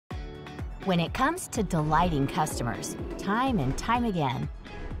When it comes to delighting customers, time and time again,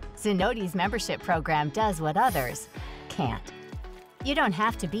 Zenoti's membership program does what others can't. You don't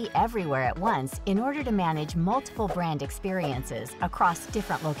have to be everywhere at once in order to manage multiple brand experiences across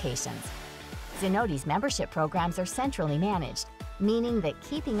different locations. Zenoti's membership programs are centrally managed, meaning that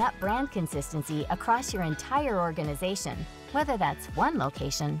keeping up brand consistency across your entire organization, whether that's one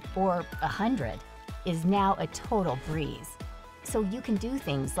location or 100, is now a total breeze. So you can do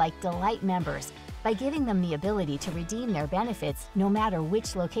things like delight members by giving them the ability to redeem their benefits no matter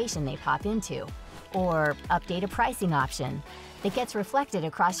which location they pop into, or update a pricing option that gets reflected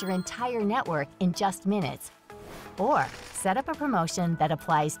across your entire network in just minutes, or set up a promotion that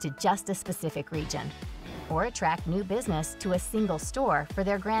applies to just a specific region, or attract new business to a single store for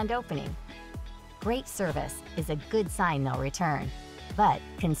their grand opening. Great service is a good sign they'll return, but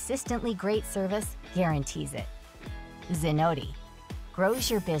consistently great service guarantees it. Zenoti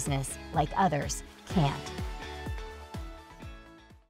grows your business like others can't.